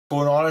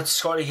Going on, it's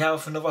Scotty here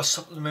with another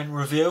supplement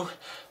review.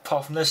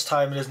 Apart from this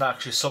time, it isn't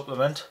actually a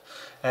supplement.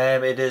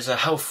 It is a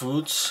health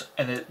foods,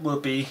 and it will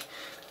be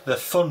the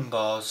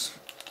Funnbars.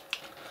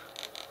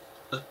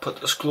 Let's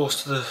put this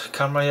close to the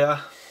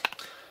camera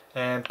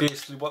here.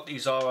 Basically, what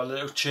these are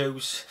little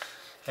chews.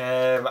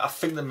 I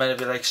think they're meant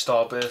to be like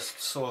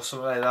Starbursts or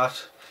something like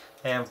that.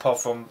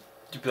 Apart from,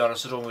 to be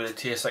honest, they don't really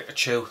taste like a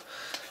chew.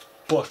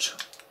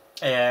 But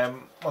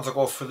once I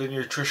go through the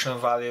nutritional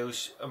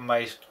values, I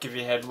might give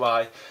you a head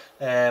why.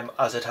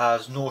 As it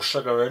has no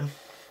sugar in.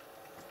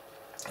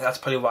 That's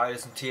probably why it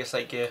doesn't taste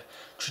like a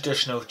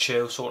traditional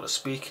chew, so to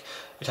speak.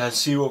 It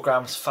has 0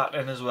 grams fat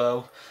in as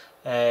well.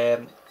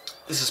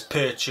 This is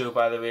per chew,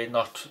 by the way,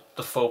 not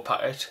the full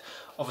packet.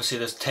 Obviously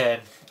there's 10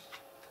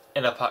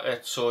 in a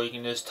packet, so you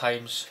can use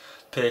times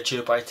per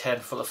chew by 10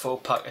 for the full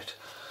packet.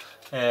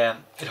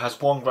 It has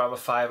 1 gram of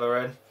fibre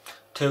in,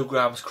 2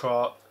 grams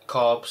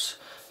carbs,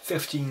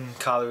 15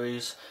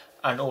 calories,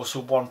 and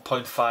also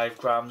 1.5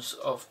 grams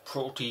of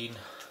protein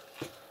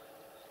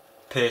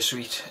per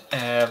sweet.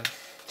 So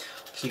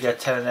you get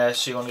 10 in there,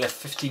 so you only get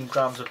 15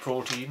 grams of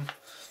protein.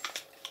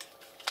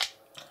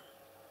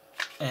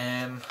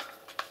 Yeah,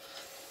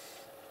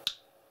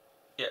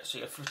 so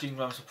you get 15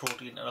 grams of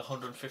protein and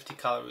 150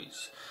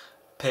 calories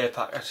per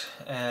packet.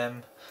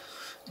 And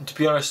to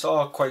be honest, they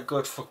are quite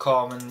good for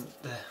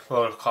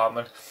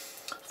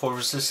for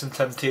resistant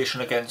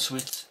temptation against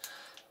sweets.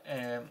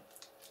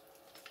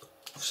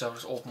 So I'll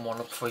just open one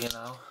up for you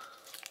now.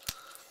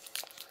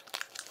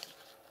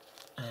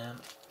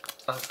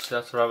 That's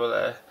the rubber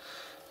there,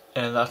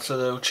 and that's a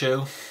little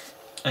chew.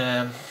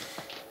 So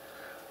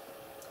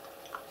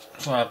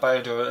when I bite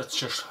into it, it's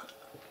just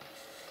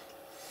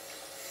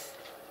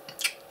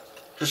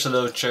a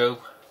little chew.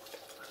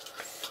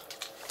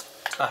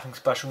 Nothing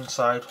special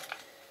inside.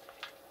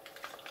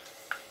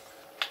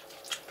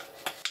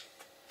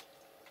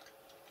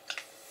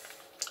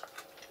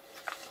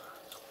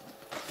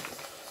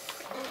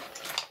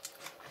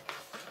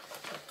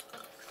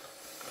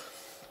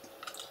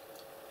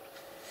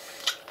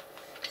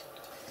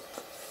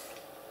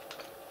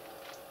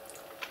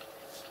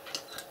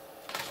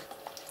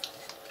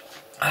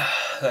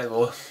 There you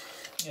go.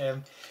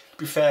 To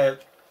be fair,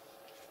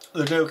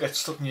 they do get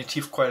stuck in your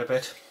teeth quite a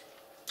bit.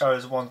 There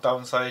is one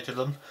downside to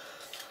them.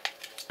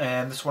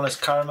 This one is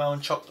caramel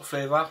and chocolate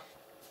flavour,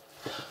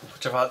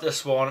 which I've had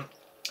this one,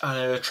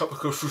 and a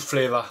tropical fruit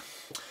flavour.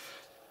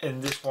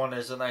 And this one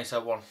is a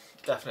nicer one,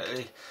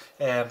 definitely.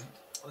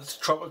 It's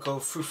tropical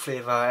fruit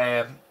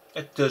flavour.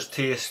 It does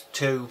taste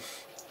too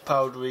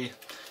powdery,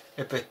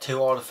 a bit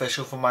too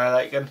artificial for my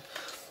liking.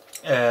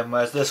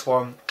 Whereas this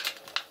one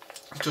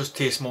just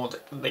tastes more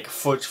like a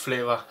fudge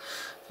flavour,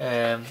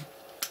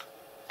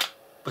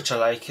 which I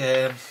like.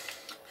 I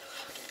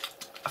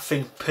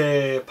think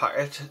per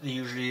packet they're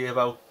usually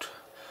about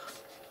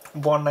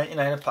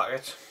 $1.99 a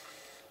packet,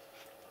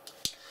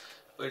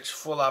 which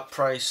for that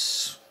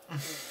price,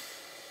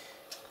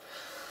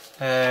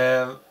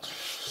 I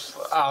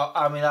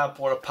mean, I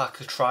bought a pack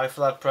to try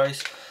for that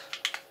price,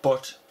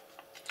 but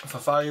for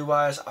value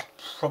wise, I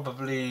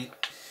probably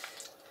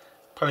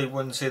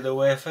wouldn't say they're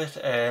worth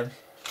it.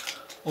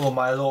 Or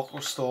my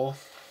local store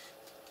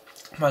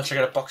managed to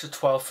get a box of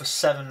 12 for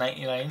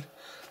 $7.99.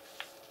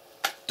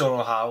 Don't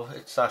know how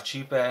it's that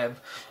cheap.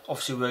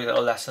 Obviously we're a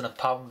little less than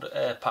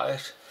 £1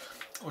 packet,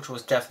 which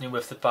was definitely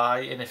worth the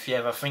buy. And if you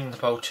ever think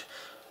about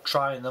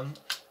trying them,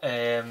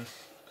 and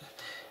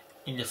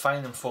you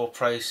find them for a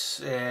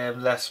price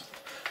less,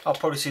 I'll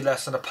probably see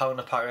less than £1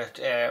 a packet,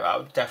 I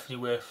would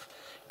definitely worth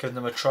giving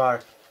them a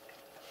try.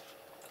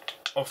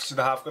 Obviously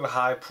they have got a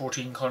high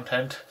protein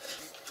content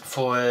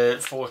for a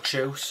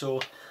chew, so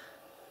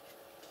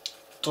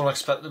don't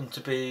expect them to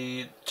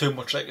be too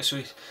much like a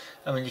sweet.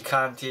 I mean, you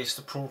can taste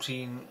the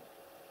protein.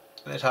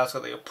 It has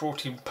got like a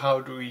protein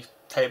powdery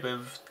type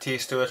of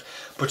taste to it,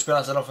 but to be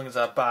honest, I don't think it's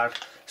that bad,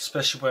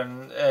 especially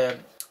when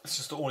it's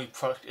just the only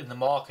product in the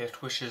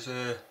market which is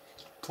a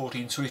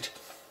protein sweet.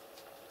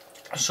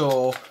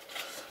 So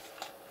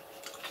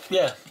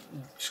yeah,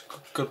 it's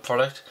a good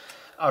product.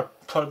 I'd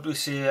probably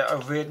say a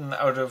rating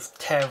out of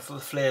 10 for the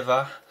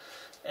flavour.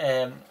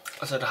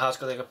 I said it has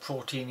got like a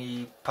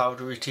proteiny,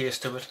 powdery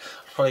taste to it.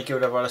 I'd probably give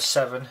it about a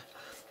 7.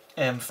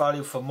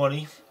 Value for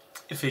money,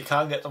 if you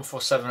can get them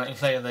for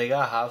 $7.99 like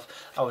I have,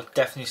 I would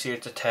definitely say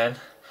it's a 10.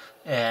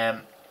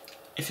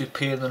 If you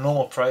pay the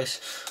normal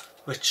price,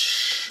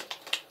 which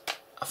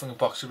I think a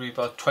box would be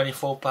about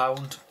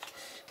 £24,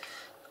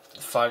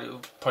 value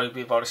would probably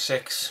be about a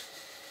 6,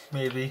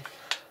 maybe.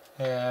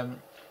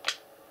 And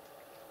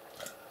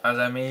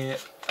I mean,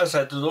 as I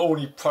said, they're the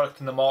only product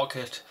in the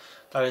market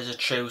that is a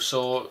chew,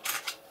 so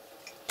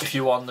if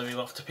you want them, you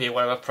have to pay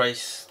whatever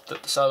price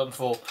that they sell them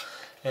for.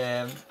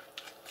 But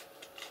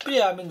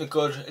yeah, I mean, they're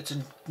good. It's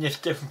a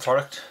different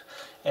product.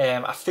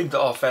 I think they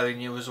are fairly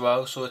new as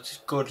well, so it's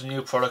a good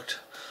new product.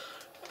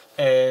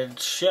 And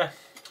yeah,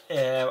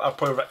 I'd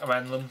probably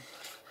recommend them.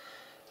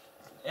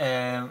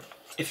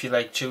 If you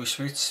like chewy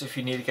sweets, if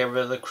you need to get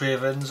rid of the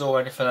cravings or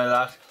anything like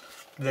that,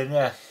 then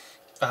yeah,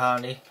 they're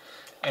handy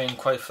and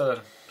quite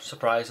filling.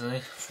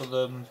 surprisingly, for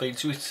them being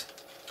sweet.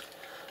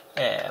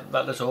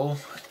 That is all.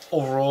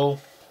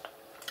 Overall,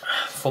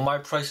 for my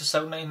price of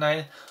 $7.99, I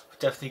would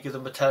definitely give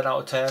them a 10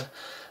 out of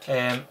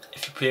 10.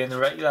 If you're paying the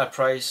regular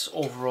price,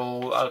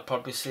 overall I'll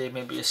probably say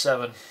maybe a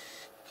 7.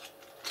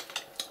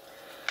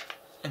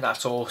 And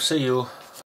that's all. See you.